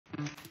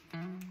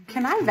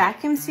Can I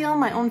vacuum seal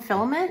my own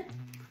filament?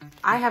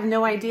 I have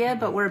no idea,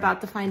 but we're about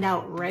to find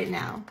out right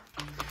now.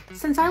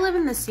 Since I live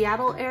in the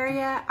Seattle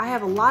area, I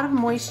have a lot of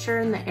moisture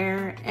in the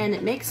air and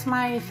it makes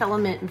my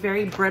filament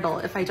very brittle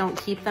if I don't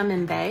keep them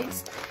in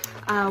bags.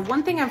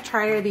 One thing I've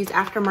tried are these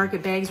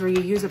aftermarket bags where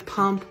you use a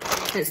pump,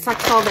 it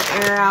sucks all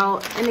the air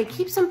out, and it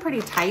keeps them pretty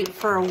tight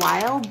for a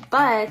while,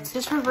 but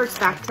just reverts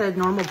back to a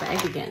normal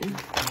bag again.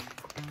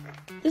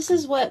 This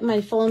is what my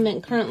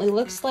filament currently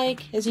looks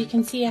like. As you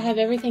can see, I have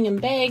everything in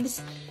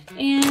bags,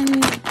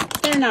 and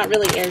they're not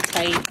really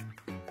airtight.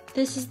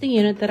 This is the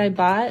unit that I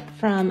bought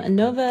from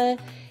Innova,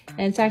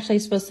 and it's actually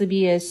supposed to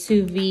be a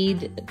sous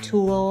vide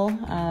tool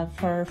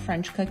for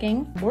French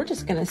cooking. We're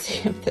just gonna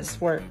see if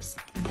this works.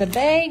 The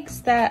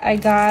bags that I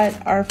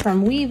got are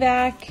from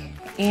WeVac,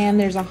 and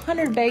there's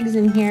 100 bags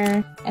in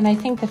here, and I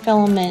think the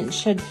filament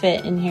should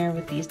fit in here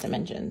with these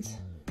dimensions.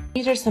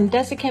 These are some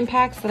desiccant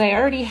packs that I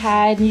already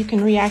had. You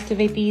can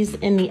reactivate these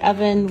in the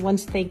oven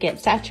once they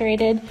get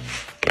saturated,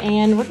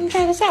 and we're gonna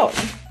try this out.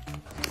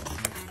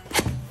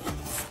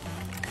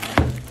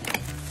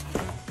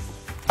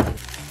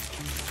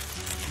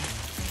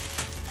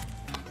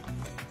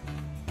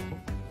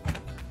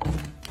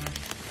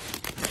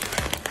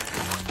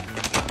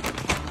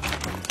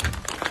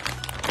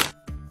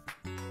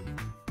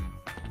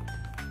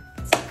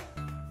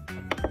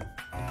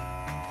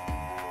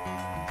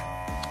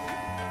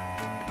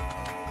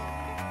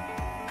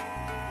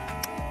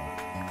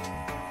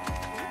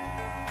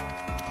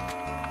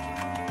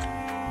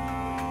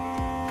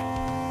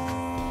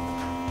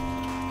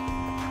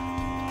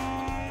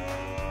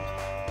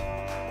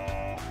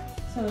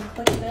 So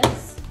click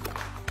this.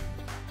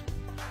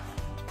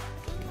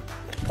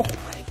 Oh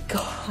my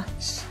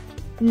gosh.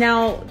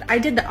 Now, I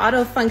did the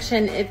auto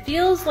function. It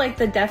feels like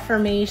the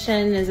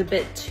deformation is a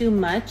bit too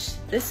much.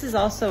 This is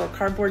also a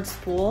cardboard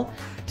spool.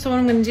 So what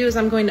I'm gonna do is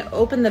I'm going to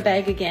open the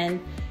bag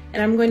again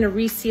and I'm going to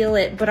reseal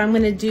it, but I'm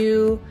gonna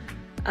do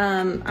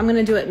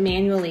it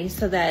manually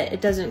so that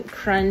it doesn't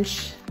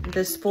crunch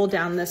the spool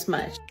down this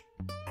much.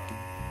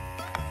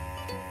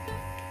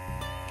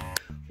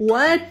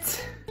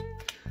 What?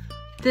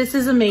 This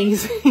is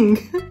amazing.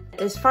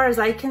 As far as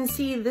I can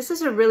see, this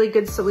is a really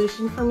good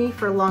solution for me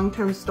for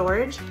long-term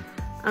storage.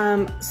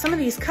 Some of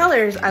these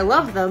colors, I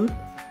love them,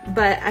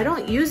 but I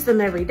don't use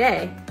them every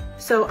day.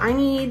 So I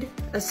need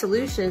a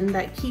solution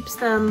that keeps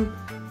them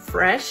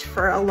fresh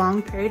for a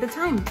long period of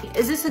time.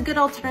 Is this a good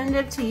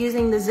alternative to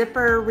using the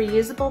zipper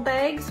reusable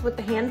bags with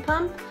the hand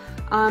pump?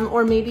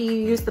 Or maybe you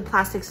use the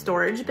plastic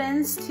storage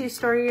bins to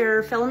store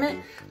your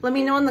filament? Let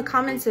me know in the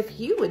comments if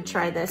you would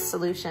try this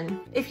solution.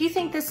 If you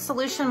think this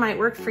solution might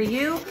work for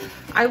you,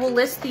 I will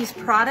list these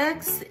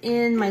products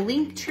in my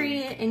link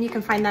tree and you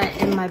can find that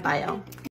in my bio.